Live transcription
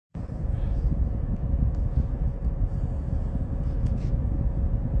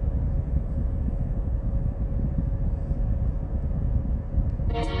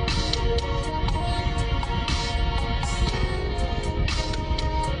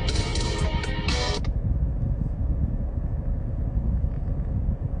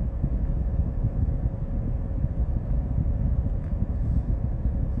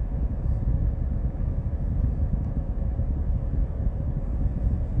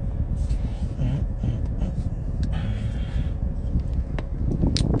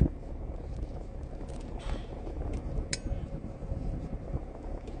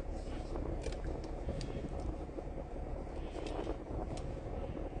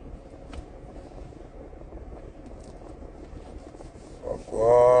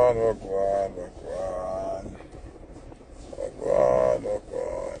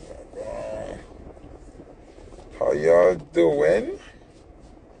y'all doing?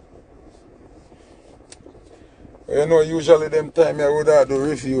 You know, usually them time I would have do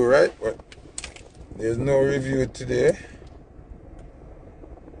review, right? But there's no review today.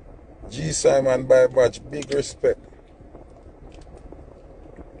 G Simon by batch, big respect.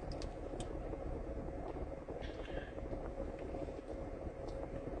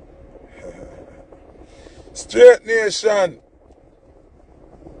 Straight Nation.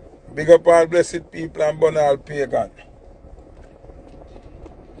 Big up all blessed people and burn all pagan.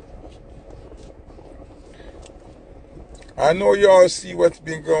 I know you all see what's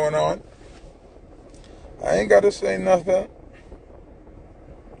been going on. I ain't got to say nothing.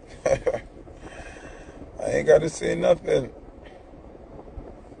 I ain't got to say nothing.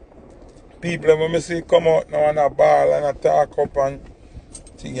 People when me see come out now and a ball and a talk up and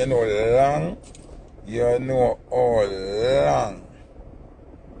thing, you know long. You know all long.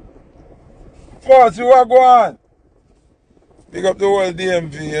 First, you are going. Pick up the whole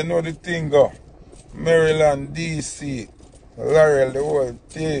DMV, you know the thing go. Maryland, DC, Laurel, the whole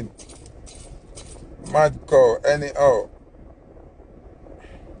team. Mad cow, anyhow.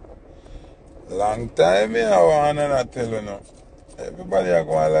 Long time me I want to not tell you now. Everybody are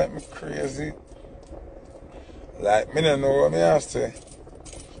going like me crazy. Like me don't know what me have to say.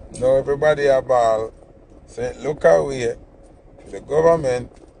 Now everybody a ball. Say look away. The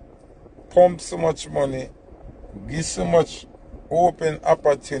government pump so much money, give so much open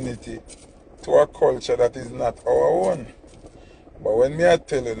opportunity to a culture that is not our own. But when me I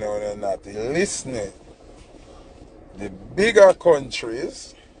tell you now they're not listening, the bigger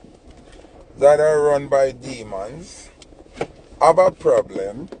countries that are run by demons have a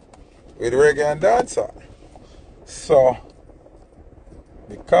problem with reggae and dancer. So,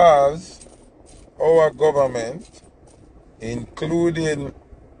 because our government, including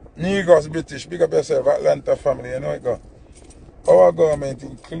Negros British, big up yourself, Atlanta family, you know it go. Our government,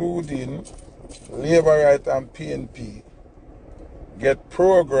 including Labour Right and PNP, get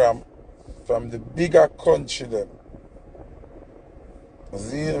program from the bigger country them.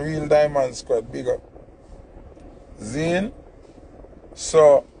 Zine, Real Diamond Squad, big up. Zine.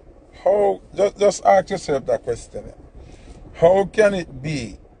 So, how, just ask yourself that question. How can it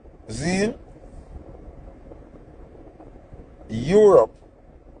be, Zine, Europe,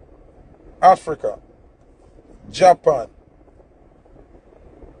 Africa, Japan,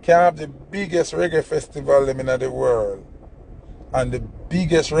 can have the biggest reggae festival them in the world and the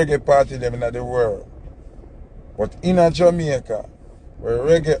biggest reggae party them in the world. But in a Jamaica, where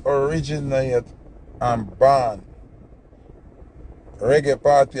reggae originated and born, reggae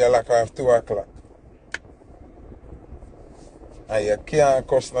party are like at 2 o'clock. And you can't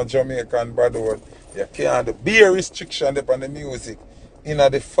cuss no Jamaican bad word. You can't be a restriction upon the music in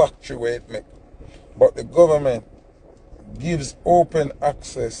the factory where it make. But the government gives open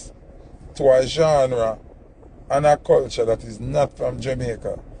access to a genre and a culture that is not from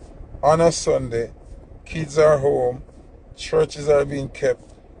Jamaica. On a Sunday, kids are home, churches are being kept,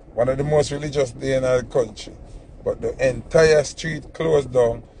 one of the most religious days in the country. But the entire street closed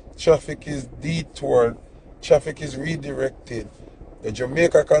down, traffic is detoured, traffic is redirected. The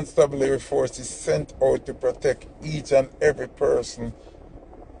Jamaica Constabulary Force is sent out to protect each and every person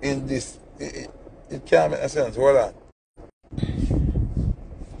in this. It can't make sense. Hold on.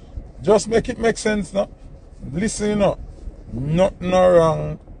 Just make it make sense now. Listen now. Nothing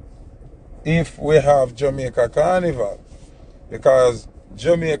wrong if we have Jamaica Carnival. Because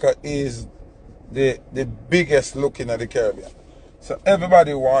Jamaica is the biggest looking at the Caribbean. So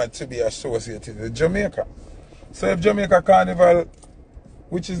everybody wants to be associated with Jamaica. So if Jamaica Carnival,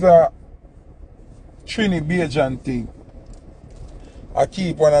 which is a Trinidadian thing, I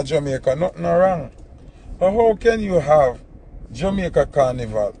keep one of Jamaica, nothing wrong. But how can you have Jamaica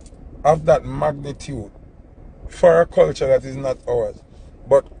Carnival of that magnitude for a culture that is not ours?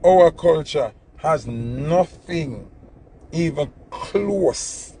 But our culture has nothing even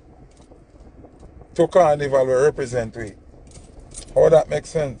close to Carnival we represent we. How that makes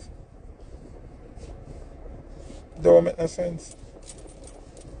sense? Don't make no sense.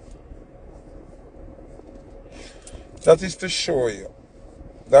 That is to show you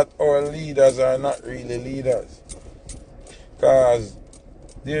that our leaders are not really leaders. Because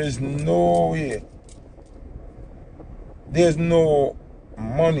there is no way, there's no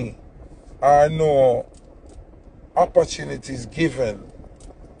money or no opportunities given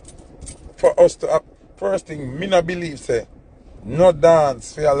for us to have. First thing, me not believe say, no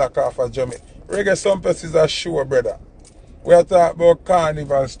dance for a lack of a Jamaica. Reggae some places are sure, brother. We are talking about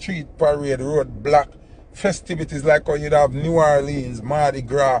carnival, street parade, road block, festivities like how you'd have New Orleans, Mardi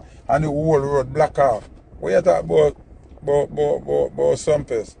Gras, and the whole road block off. We are talking about But some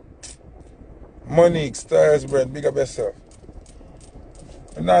pers. Money, styles, bread, big up yourself.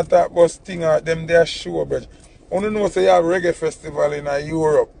 And not that bus thing out them there show, bread. Only know say you have reggae festival in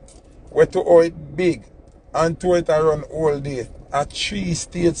Europe. Where to how it big and to it around all day. A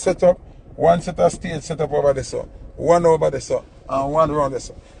 3-stage setup, one set of stage setup over the sun, one over the sun, and one around the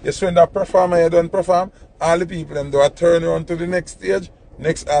sun. You see when that performer you done perform, all the people them do a turn around to the next stage,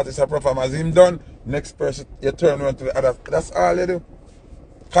 next artist a perform as him done, next person you turn around to the other. That's all you do.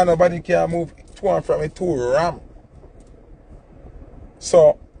 Can nobody can move to and from it to ram.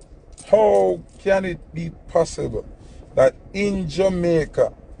 So how can it be possible that in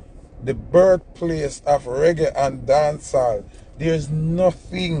Jamaica, the birthplace of reggae and dancehall, there's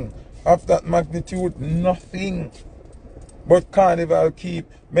nothing of that magnitude, nothing. But carnival keep,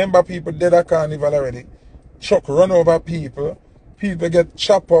 remember people dead at carnival already. Truck run over people, people get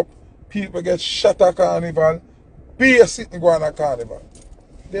chopped up, people get shot at carnival, beer sitting going at carnival.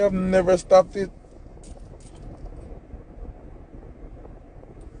 They have never stopped it.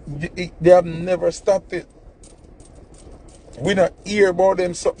 They have never stopped it. We don't hear about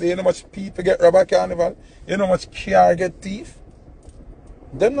them something. You know how much people get robbed at carnival? You know how much car get thief?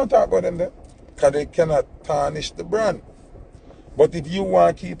 Them not talk about them there. Because they cannot tarnish the brand. But if you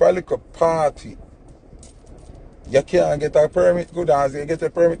want to keep a little party, you can't get a permit, good as you get a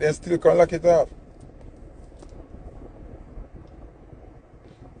permit and still can lock it off.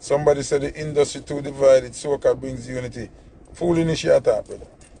 Somebody said the industry too divided, soca brings unity. Foolishness you talk, brother.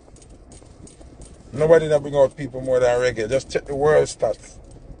 Nobody that bring out people more than reggae. Just check the world stats.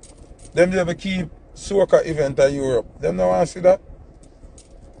 Them never keep soca event in Europe. Them no want to see that.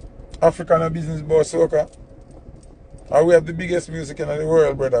 Africa no business about soca. And we have the biggest music in the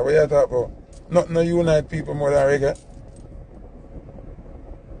world, brother. What you talk about? Nothing no unite people more than reggae.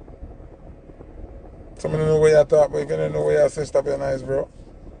 Some don't know what you talk about. If you don't know what you say, stop your nice, bro.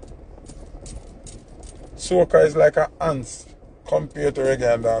 Soca is like an ants compared to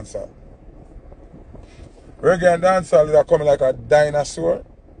reggae and dancehall. Reggae and dancehall are coming like a dinosaur,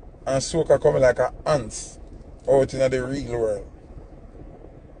 and soca coming like an ants out in the real world.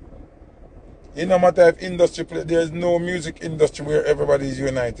 It no matter if industry play, there is no music industry where everybody is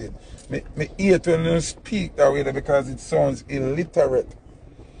united. Me hate when you speak that way because it sounds illiterate.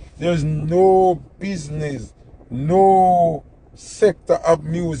 There's no business, no sector of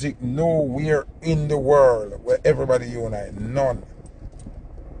music nowhere in the world where everybody unite. None.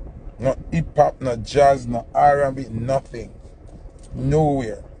 No hip hop, no jazz, no R&B, nothing.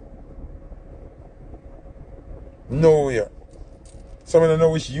 Nowhere. Nowhere. Some of them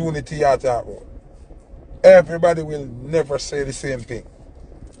know which unity you are talking about. Everybody will never say the same thing.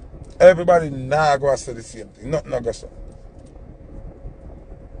 Everybody not going to say the same thing. Nothing not going to say.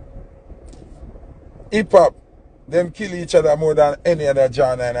 Hip hop, them kill each other more than any other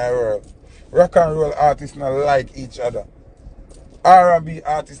genre in the world. Rock and roll artists not like each other. R&B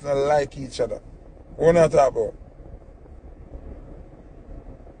artists not like each other. What not talk about?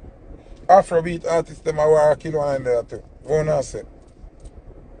 Afrobeat artists them are war kill one another too. What not say?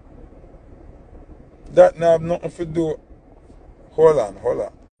 That now have nothing to do. Hold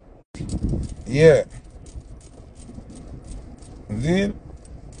on. Yeah. Then,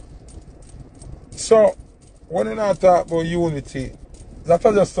 so when you not talk about unity, that's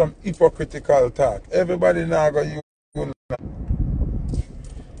just some hypocritical talk. Everybody now got unity.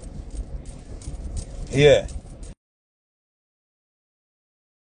 Yeah.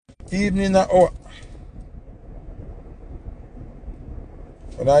 Even in the hour.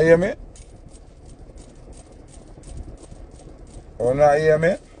 You not hear me? You not hear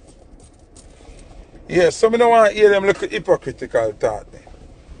me? Yeah, some don't want to hear them look hypocritical talk.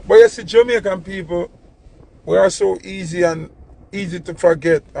 But you see, Jamaican people, we are so easy to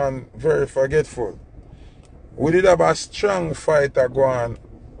forget and very forgetful. We did have a strong fight going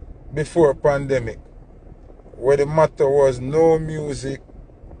before pandemic, where the matter was no music,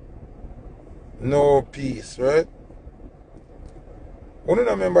 no peace, right? You don't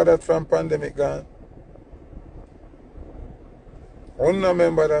remember that from pandemic gone? You don't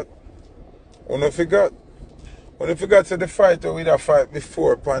remember that? You don't forgot? You don't forgot to the fight we did fight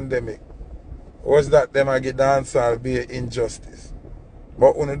before pandemic was that them I get dancehall be an injustice.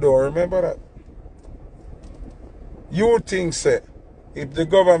 But you don't remember that? You think say if the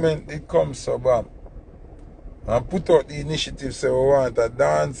government did come so bam and put out the initiative say we want a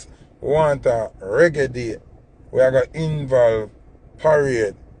dance, we want a reggae day, we are going to involve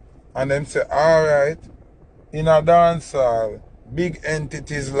parade, and them say alright, in a dancehall, big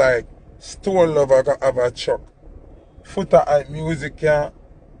entities like Stone Lover can have a truck, Foota and music can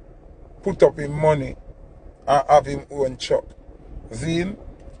put up in money and have him own truck. Zine?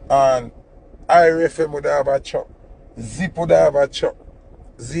 And IRFM would have a truck. Zip would have a truck.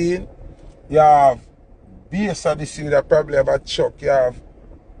 Zine? You have BSADC that probably have a truck. You have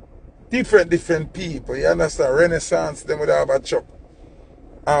different people. You understand? Renaissance, them would have a truck.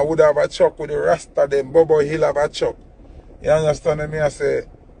 And would have a truck with the Rasta, them. Bobo Hill have a truck. You understand me? I say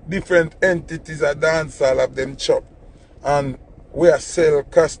different entities at dancehall have them truck. And we sell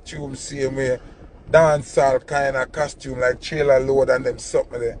costumes same way. Dancehall kind of costume like trailer load and them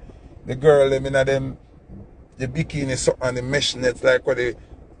something there. The girl them in them the bikini something and the mesh nets like what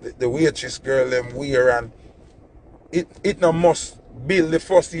the waitress girl them wear, and it no must build the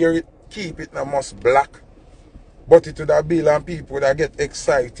first year it keep it no must black. But it would have build and people that get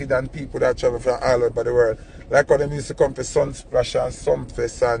excited and people that travel from all over the world. Like how them used to come for Sunsplash and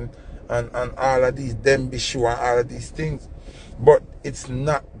Sunfest and all of these Demby show and all of these things. But it's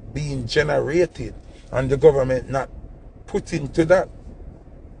not being generated and the government not put into that.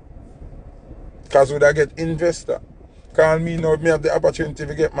 Because would I get investor? Call me now, me have the opportunity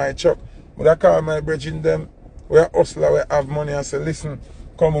to get my truck. Would I call my brethren them, we are hustler, we have money and say, listen,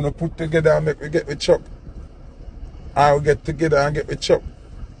 come on, put together and make we get the truck. I will get together and get the truck.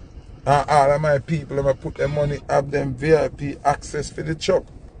 And all of my people, I'm going to put their money, have them VIP access for the truck.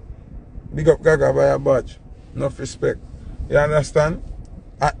 Big up Gaga by a badge. Enough respect. You understand?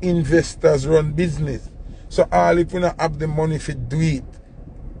 And investors run business. So all if we not have the money to do it,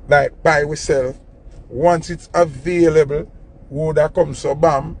 like buy we sell, once it's available, we would have come so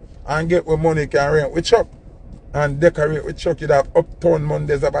bam and get what money can rent with truck. And decorate with truck. You'd have Uptown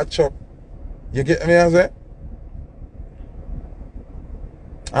Mondays have a truck. You get me as it?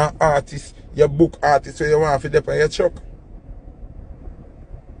 And artists, you book artists so you want to depend on your truck.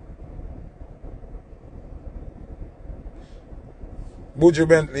 Buju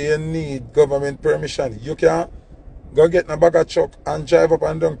Bentley, you need government permission. You can go get in a bag of truck and drive up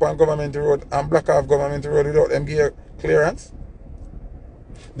and down on government road and block off government road without them give clearance.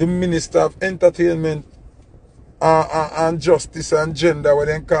 The Minister of Entertainment and Justice and Gender, what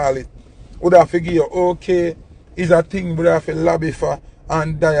they call it, would have to give you, okay, is a thing would have to lobby for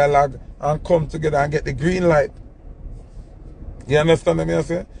and dialogue and come together and get the green light. You understand what I'm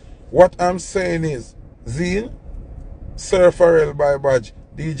saying? What I'm saying is, Zine, Sir Pharrell by badge,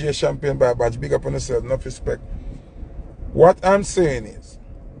 DJ Champion by badge, big up on yourself, enough respect. What I'm saying is,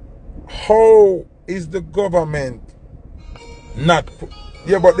 how is the government not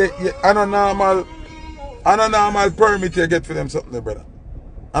yeah, but they I don't normal permit you get for them something, brother.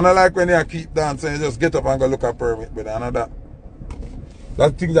 And I like when they keep dancing, you just get up and go look at permit, brother. And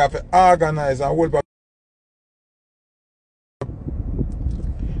that thing that have to organize and hold back.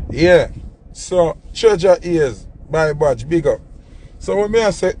 Yeah. So treasure ears by badge, big up. So what me I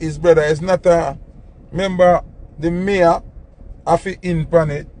say is, brother, it's not a remember the mayor have to in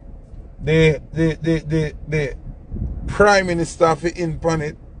pan it, the prime minister have to in pan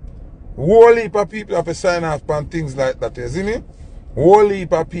it. Whole heap of people have to sign off on things like that, isn't it? Whole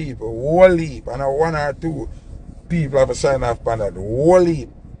heap of people, whole heap, and one or two people have to sign off on that. Whole heap.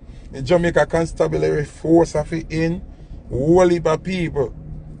 The Jamaica Constabulary Force have to in, whole heap of people.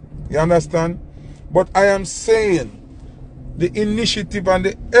 You understand? But I am saying the initiative and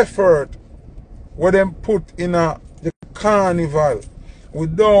the effort where them put in the carnival, we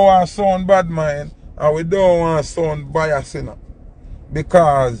don't want to sound bad mind and we don't want to sound biased, you know,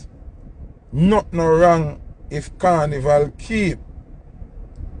 because nothing wrong if carnival keep.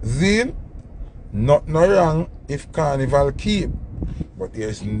 Zine, nothing wrong if carnival keep. But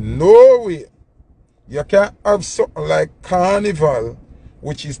there's no way you can have something like carnival,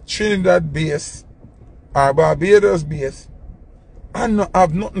 which is Trinidad based or Barbados based, and not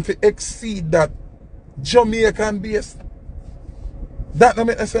have nothing to exceed that Jamaican based. That don't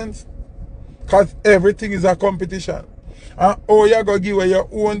make no sense. Because everything is a competition. And oh, you're going to give away your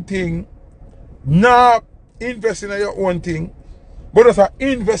own thing. Now invest in your own thing. But just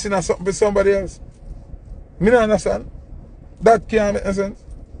invest in something for somebody else. Me don't understand. That can't make no sense.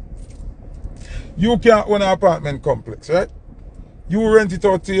 You can't own an apartment complex, right? You rent it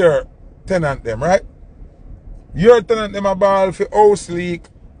out to your tenant them, right? Your tenant them a ball for house leak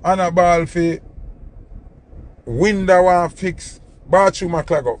and a ball for window and fix, bathroom a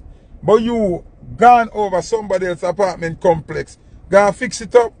clog up. But you gone over somebody else's apartment complex, go and fix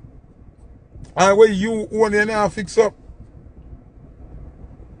it up. And when you own it and fix up.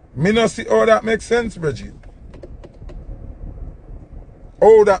 Me not see how that makes sense, Bridget.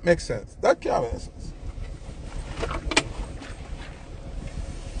 How that makes sense. That can't make sense.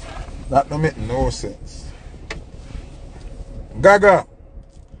 That don't make no sense. Gaga.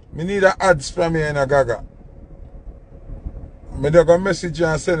 Me need a ads from you in a Gaga. me just gonna message you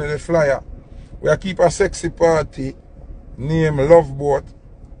and send you the flyer. We keep a sexy party named Love Boat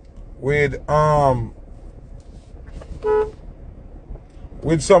with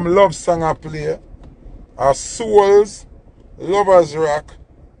some love song I play. Souls, Lovers Rock,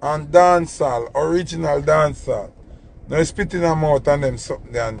 and dancehall, original dancehall. Now spitting them out and them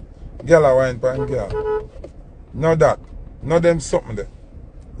something there and girl a wine pan girl. No that. No them something there.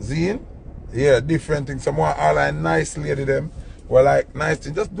 Zine? Yeah, different things. Some more all like nice lady them. Well like nice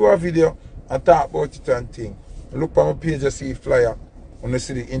thing. Just do a video and talk about it and thing. Look on my page and see flyer. When you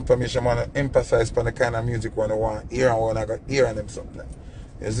see the information, I want to emphasize on the kind of music I want to hear and want to hear and them something there.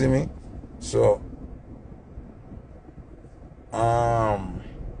 You see me? So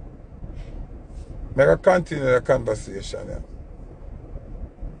make a continue the conversation. Yeah.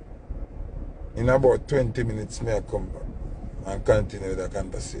 In about 20 minutes, may I come back and continue the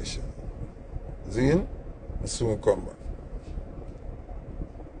conversation. Zine, I soon come back.